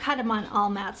we've cut them on all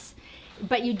mats,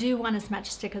 but you do want as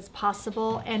much stick as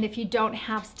possible. And if you don't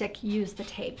have stick, use the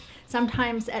tape.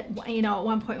 Sometimes at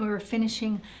one point we were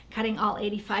finishing cutting all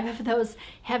 85 of those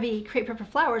heavy crepe paper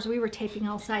flowers, we were taping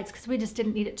all sides because we just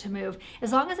didn't need it to move.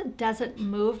 As long as it doesn't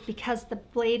move, because the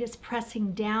blade is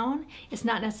pressing down, it's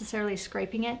not necessarily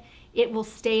scraping it, it will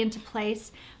stay into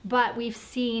place. But we've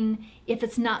seen if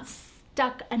it's not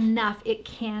stuck enough, it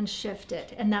can shift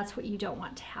it, and that's what you don't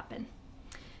want to happen.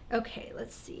 Okay,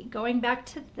 let's see. Going back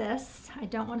to this, I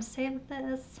don't want to save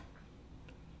this.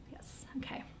 Yes,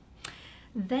 okay.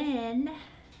 Then,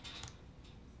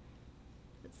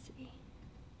 let's see.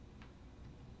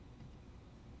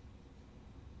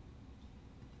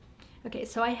 Okay,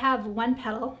 so I have one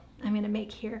petal I'm going to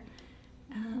make here.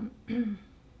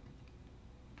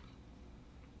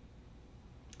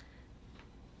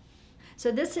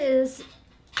 So this is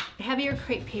heavier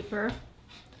crepe paper.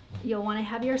 You'll want to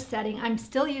have your setting. I'm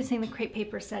still using the crepe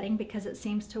paper setting because it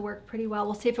seems to work pretty well.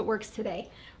 We'll see if it works today,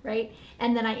 right?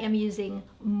 And then I am using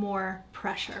more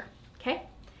pressure, okay?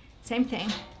 Same thing,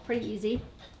 pretty easy.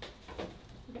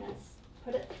 We're gonna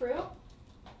put it through.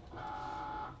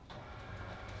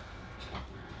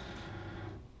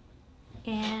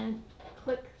 And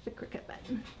click the Cricut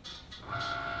button.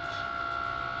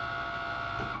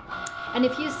 And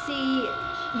if you see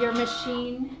your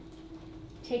machine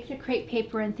take the crepe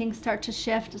paper and things start to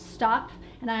shift, stop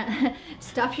and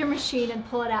stop your machine and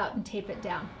pull it out and tape it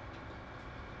down.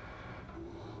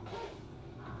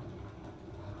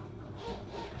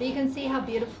 But you can see how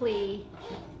beautifully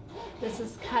this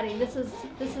is cutting. This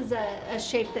is a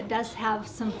shape that does have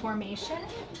some formation,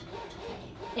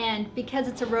 and because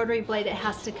it's a rotary blade, it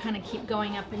has to kind of keep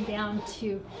going up and down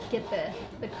to get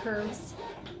the curves.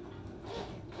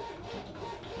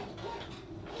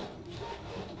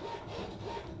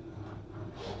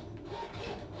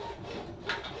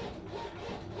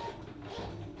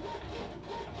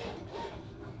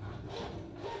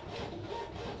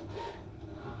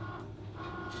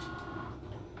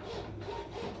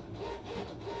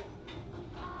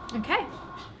 Okay,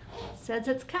 says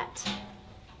it's cut.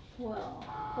 We'll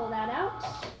pull that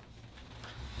out.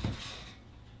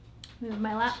 Move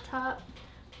my laptop.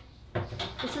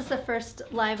 This is the first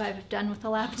live I've done with the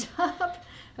laptop.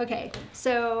 Okay,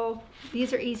 so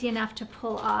these are easy enough to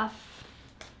pull off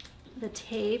the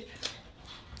tape.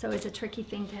 It's always a tricky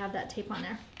thing to have that tape on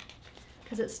there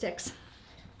because it sticks.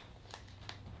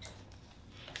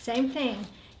 Same thing.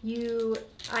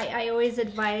 I always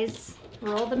advise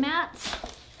roll the mat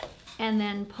and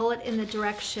then pull it in the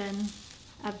direction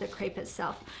of the crepe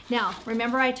itself. Now,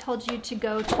 remember I told you to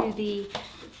go to the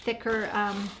thicker,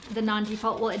 the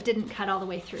non-default? Well, it didn't cut all the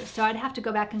way through, so I'd have to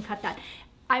go back and cut that.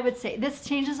 I would say this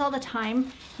changes all the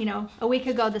time. You know, a week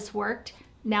ago this worked,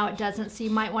 now it doesn't, so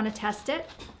you might want to test it.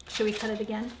 Should we cut it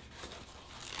again?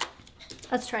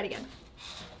 Let's try it again.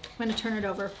 I'm going to turn it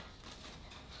over.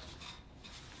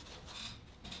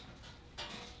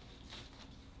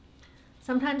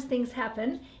 Sometimes things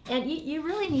happen, and you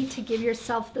really need to give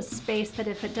yourself the space that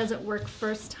if it doesn't work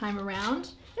first time around,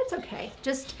 it's okay.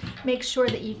 Just make sure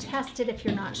that you test it if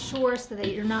you're not sure, so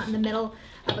that you're not in the middle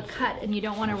of a cut and you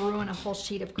don't want to ruin a whole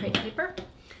sheet of crepe paper.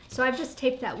 So I've just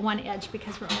taped that one edge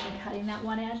because we're only cutting that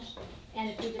one edge, and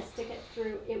if you just stick it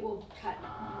through, it will cut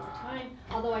one more time,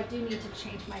 although I do need to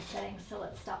change my settings, so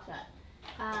let's stop that.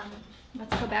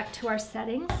 Let's go back to our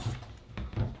settings.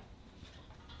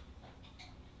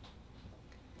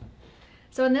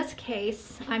 So in this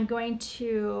case, I'm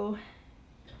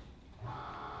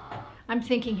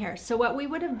thinking here. So what we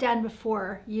would have done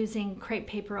before using crepe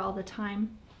paper all the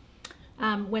time,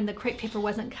 when the crepe paper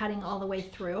wasn't cutting all the way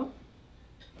through,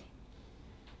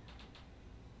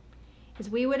 is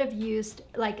we would have used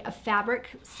like a fabric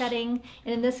setting.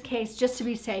 And in this case, just to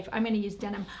be safe, I'm going to use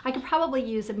denim. I could probably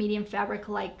use a medium fabric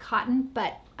like cotton,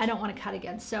 but I don't want to cut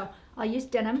again. So I'll use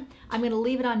denim. I'm going to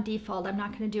leave it on default. I'm not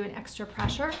going to do an extra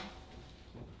pressure.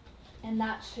 And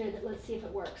that should, let's see if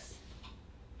it works.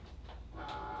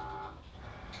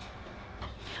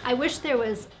 I wish there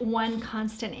was one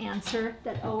constant answer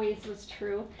that always was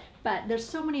true, but there's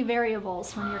so many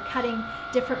variables when you're cutting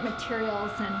different materials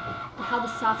and how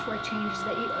the software changes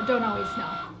that you don't always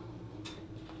know.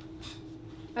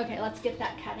 Okay, let's get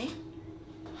that cutting.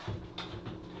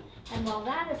 And while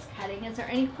that is cutting, is there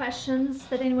any questions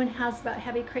that anyone has about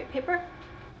heavy crepe paper?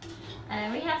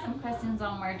 We have some questions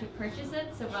on where to purchase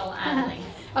it, so we'll add links.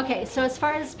 Okay, so as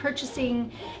far as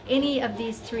purchasing any of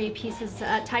these three pieces,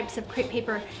 types of crepe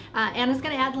paper, Anna's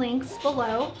going to add links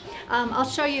below. I'll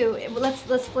show you.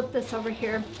 Let's flip this over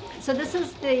here. So this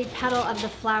is the petal of the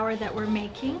flower that we're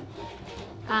making.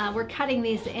 We're cutting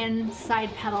these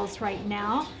inside petals right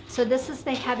now. So this is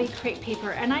the heavy crepe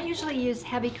paper, and I usually use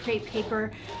heavy crepe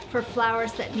paper for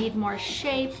flowers that need more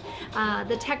shape.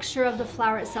 The texture of the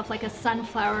flower itself, like a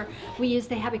sunflower, we use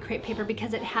the heavy crepe paper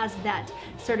because it has that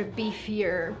sort of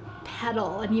beefier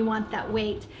petal and you want that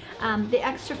weight. The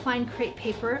extra fine crepe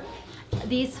paper,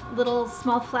 these little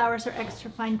small flowers are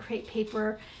extra fine crepe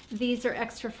paper. These are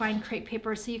extra fine crepe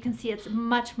paper, so you can see it's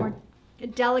much more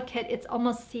delicate. It's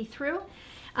almost see-through.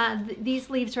 These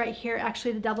leaves right here,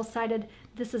 actually the double-sided,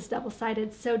 this is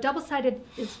double-sided. So double-sided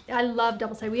is, I love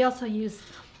double-sided. We also use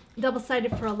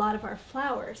double-sided for a lot of our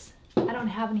flowers. I don't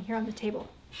have any here on the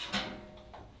table.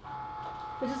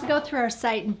 We'll just go through our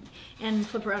site and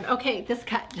flip around. Okay, this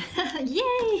cut.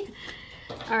 Yay!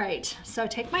 All right, so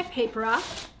take my paper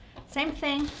off. Same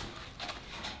thing.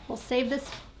 We'll save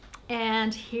this,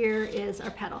 and here is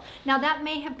our petal. Now that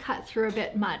may have cut through a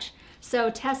bit much.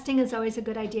 So testing is always a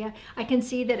good idea. I can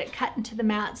see that it cut into the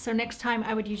mat, so next time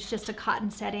I would use just a cotton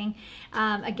setting.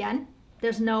 Again,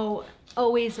 there's no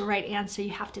always a right answer. You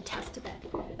have to test a bit.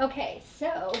 Okay,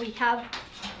 so we have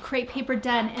crepe paper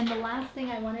done, and the last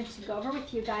thing I wanted to go over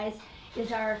with you guys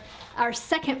is our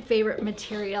second favorite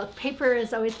material. Paper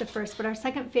is always the first, but our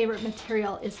second favorite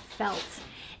material is felt.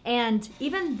 And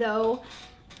even though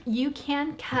you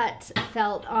can cut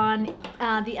felt on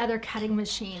the other cutting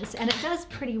machines, and it does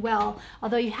pretty well,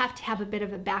 although you have to have a bit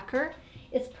of a backer.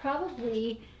 It's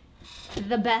probably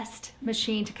the best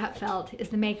machine to cut felt is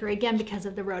the Maker, again because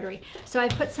of the rotary. So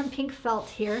I've put some pink felt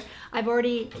here. I've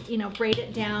already, braided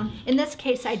it down. In this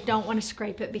case, I don't want to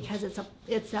scrape it because it's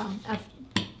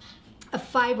a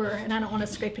fiber, and I don't want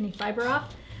to scrape any fiber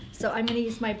off. So I'm going to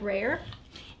use my brayer.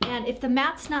 And if the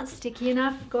mat's not sticky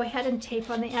enough, go ahead and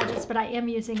tape on the edges, but I am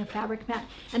using a fabric mat.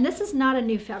 And this is not a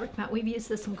new fabric mat. We've used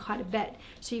this one quite a bit,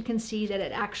 so you can see that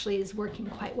it actually is working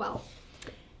quite well.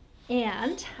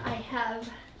 And I have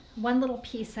one little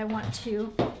piece I want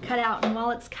to cut out, and while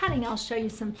it's cutting, I'll show you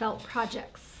some felt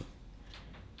projects.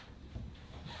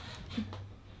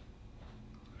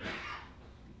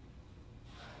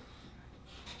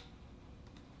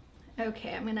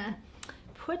 Okay, I'm gonna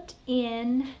put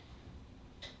in,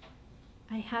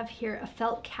 I have here a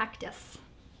felt cactus.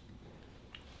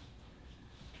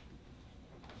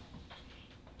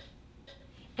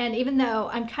 And even though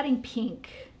I'm cutting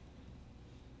pink,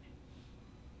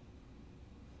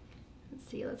 let's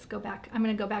see, let's go back. I'm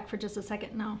going to go back for just a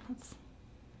second. No, let's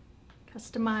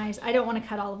customize. I don't want to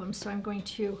cut all of them, so I'm going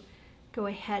to go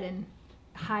ahead and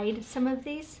hide some of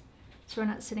these so we're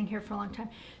not sitting here for a long time.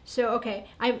 So, okay,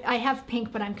 I have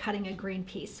pink, but I'm cutting a green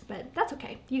piece, but that's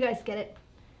okay. You guys get it.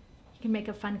 You can make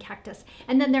a fun cactus.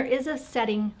 And then there is a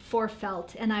setting for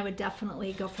felt, and I would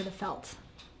definitely go for the felt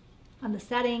on the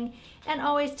setting. And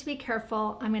always to be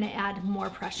careful, I'm going to add more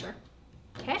pressure.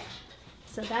 Okay,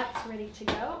 so that's ready to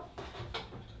go.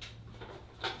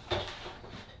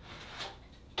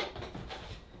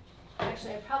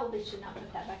 Actually, I probably should not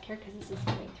put that back here because this is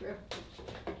coming through.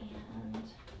 And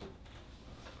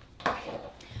okay.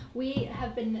 We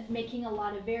have been making a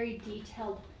lot of very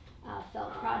detailed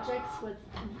felt projects with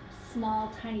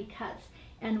small, tiny cuts,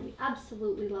 and we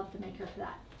absolutely love the Maker for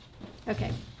that.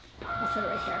 Okay, I'll set it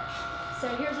right here.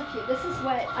 So here's a few. This is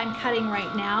what I'm cutting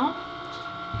right now.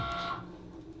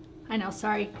 I know,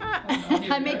 sorry.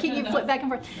 I'm making you flip back and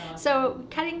forth. So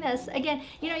cutting this, again,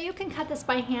 you can cut this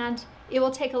by hand. It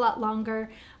will take a lot longer.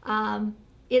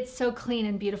 It's so clean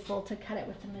and beautiful to cut it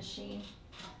with the machine.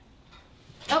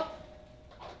 Oh,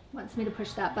 wants me to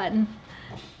push that button.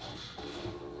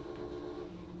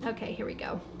 Okay, here we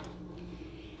go.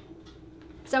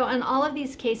 So in all of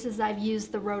these cases, I've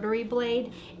used the rotary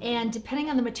blade, and depending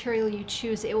on the material you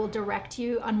choose, it will direct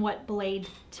you on what blade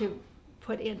to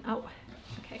put in. Oh,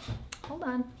 okay, hold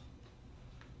on.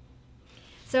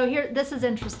 So here, this is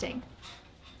interesting.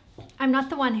 I'm not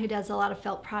the one who does a lot of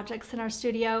felt projects in our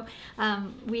studio.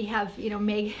 We have,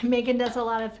 Megan does a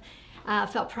lot of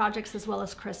felt projects as well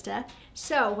as Krista.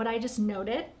 So what I just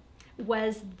noted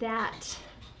was that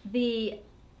the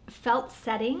felt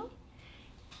setting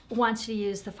wants you to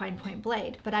use the fine point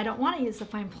blade, but I don't want to use the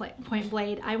fine point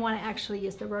blade. I want to actually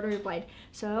use the rotary blade.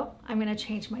 So I'm going to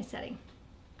change my setting.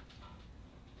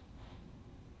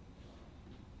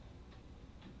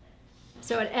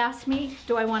 So it asked me,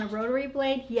 do I want a rotary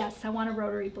blade? Yes, I want a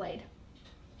rotary blade.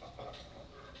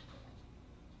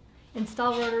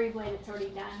 Install rotary blade, it's already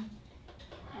done.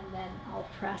 And then I'll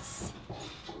press.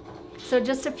 So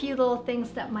just a few little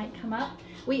things that might come up.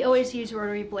 We always use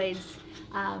rotary blades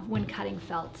when cutting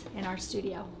felt in our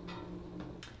studio.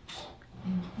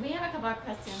 We have a couple of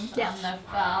questions Yes. on the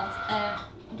felt.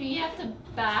 Do you have to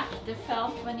back the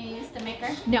felt when you use the maker?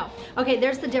 No. Okay,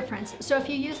 there's the difference. So if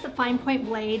you use the fine point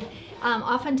blade,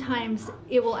 oftentimes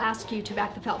it will ask you to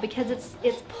back the felt because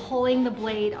it's pulling the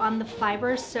blade on the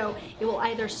fibers, so it will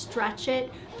either stretch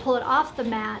it, pull it off the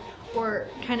mat, or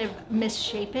kind of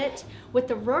misshape it. With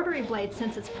the rotary blade,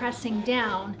 since it's pressing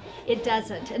down, it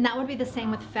doesn't. And that would be the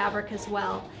same with fabric as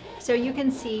well. So you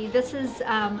can see this is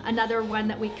another one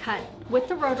that we cut with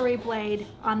the rotary blade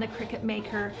on the Cricut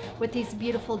Maker with these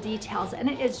beautiful details, and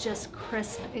it is just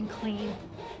crisp and clean.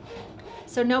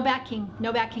 So no backing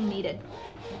needed.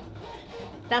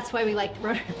 That's why we like the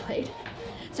rotary blade.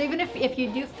 So even if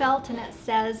you do felt and it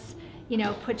says, you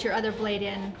know, put your other blade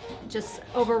in, just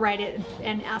override it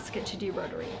and ask it to do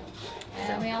rotary.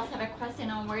 And we also have a question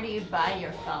on where do you buy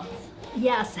your felts?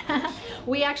 Yes,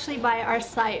 we actually buy our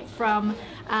site from,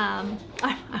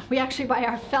 we actually buy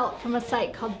our felt from a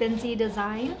site called Benzie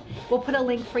Design. We'll put a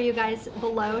link for you guys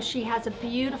below. She has a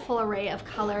beautiful array of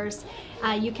colors.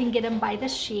 You can get them by the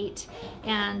sheet,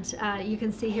 and you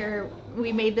can see here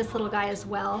we made this little guy as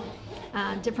well.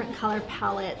 Different color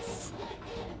palettes.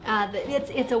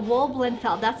 It's a wool blend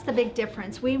felt. That's the big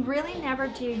difference. We really never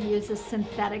do use a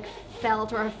synthetic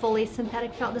felt or a fully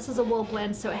synthetic felt. This is a wool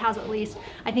blend, so it has at least,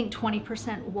 I think,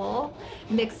 20% wool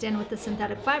mixed in with the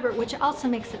synthetic fiber, which also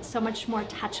makes it so much more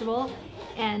touchable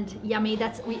and yummy.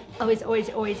 We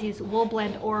always use wool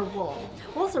blend or wool.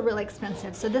 Wool's are really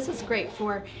expensive, so this is great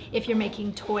for if you're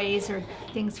making toys or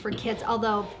things for kids,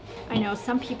 although I know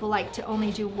some people like to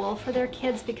only do wool for their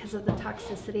kids because of the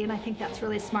toxicity, and I think that's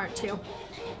really smart too.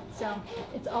 So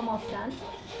it's almost done.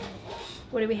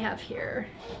 What do we have here?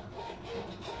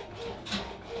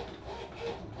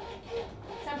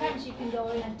 Sometimes you can go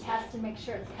in and test and make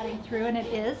sure it's cutting through, and it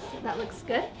is. That looks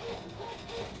good.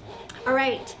 All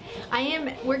right,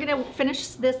 we're gonna finish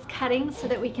this cutting so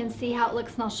that we can see how it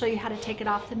looks, and I'll show you how to take it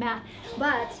off the mat.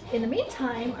 But in the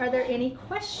meantime, are there any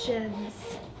questions?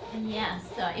 Yes,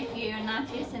 so if you're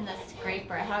not using the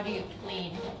scraper, how do you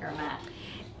clean your mat?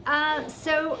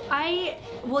 So I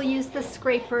will use the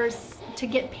scrapers to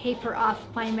get paper off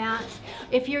my mat.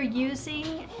 If you're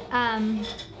using, but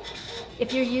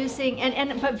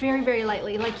very, very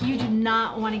lightly, like you do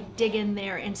not want to dig in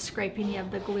there and scrape any of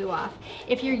the glue off.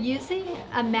 If you're using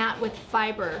a mat with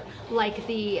fiber, like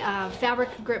the fabric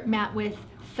grip mat with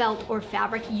felt or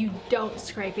fabric, you don't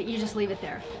scrape it, you just leave it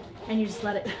there. And you just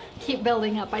let it keep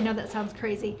building up. I know that sounds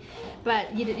crazy,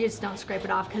 but you just don't scrape it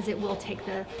off because it will take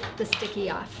the sticky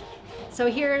off. So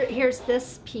here's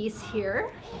this piece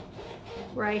here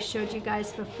where I showed you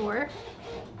guys before.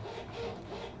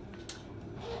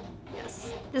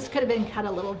 Yes, this could have been cut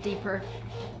a little deeper,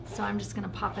 so I'm just gonna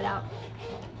pop it out.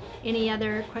 Any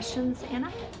other questions,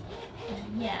 Anna?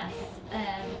 Yes.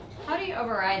 How do you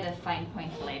override the fine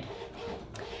point blade?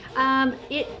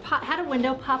 It had a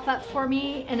window pop up for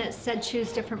me and it said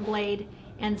choose different blade,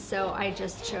 and so I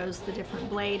just chose the different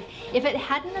blade. If it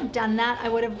hadn't have done that, I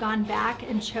would have gone back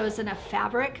and chosen a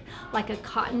fabric, like a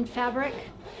cotton fabric,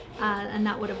 and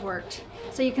that would have worked.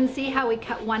 So you can see how we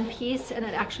cut one piece and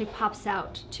it actually pops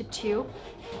out to two,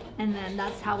 and then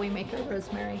that's how we make our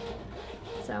rosemary.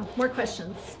 So more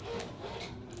questions.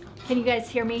 Can you guys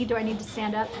hear me? Do I need to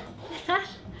stand up?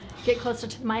 Get closer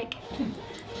to the mic.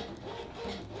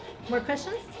 More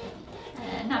questions?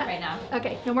 Not right now.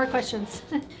 Okay, no more questions.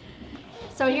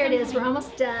 So here it is, we're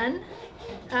almost done.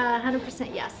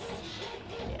 100% yes.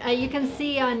 You can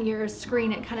see on your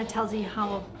screen, it kind of tells you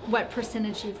what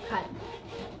percentage you've cut.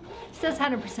 It says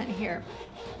 100% here.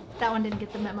 That one didn't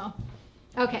get the memo.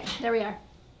 Okay, there we are.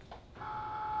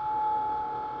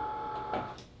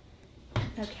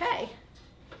 Okay,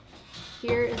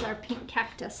 here is our pink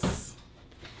cactus.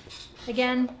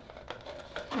 Again,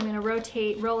 I'm going to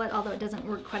roll it, although it doesn't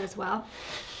work quite as well.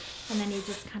 And then you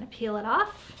just kind of peel it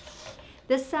off.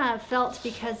 This felt,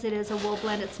 because it is a wool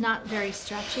blend, it's not very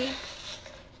stretchy.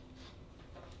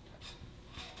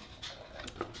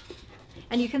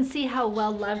 And you can see how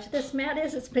well loved this mat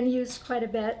is. It's been used quite a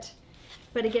bit.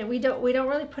 But again, we don't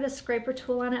really put a scraper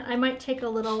tool on it. I might take a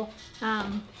little,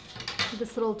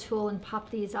 this little tool and pop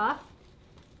these off.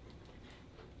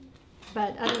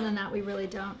 But other than that, we really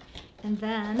don't. And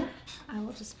then I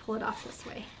will just pull it off this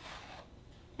way.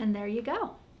 And there you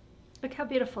go. Look how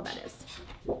beautiful that is.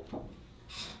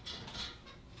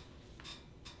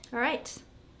 All right.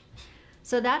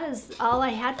 So that is all I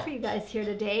had for you guys here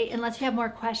today. Unless you have more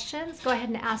questions, go ahead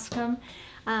and ask them.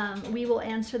 We will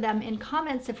answer them in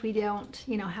comments if we don't,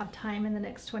 you know, have time in the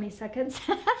next 20 seconds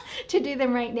to do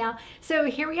them right now. So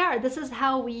here we are. This is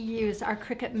how we use our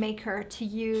Cricut Maker to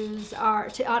use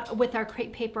with our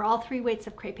crepe paper, all 3 weights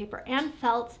of crepe paper and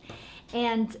felt.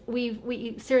 And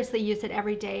we seriously use it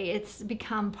every day. It's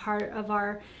become part of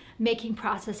our making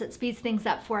process. It speeds things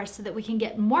up for us so that we can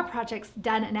get more projects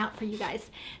done and out for you guys,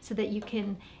 so that you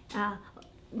can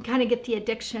kind of get the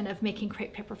addiction of making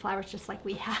crepe paper flowers just like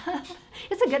we have.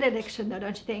 It's a good addiction though,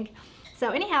 don't you think? So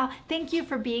anyhow, thank you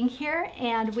for being here,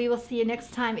 and we will see you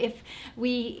next time. If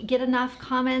we get enough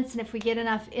comments and if we get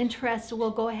enough interest,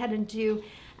 we'll go ahead and do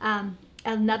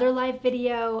another live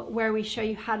video where we show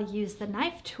you how to use the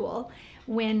knife tool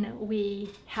when we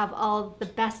have all the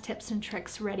best tips and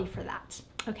tricks ready for that.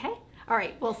 Okay? All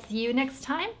right, we'll see you next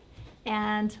time,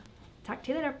 and talk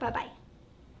to you later. Bye-bye.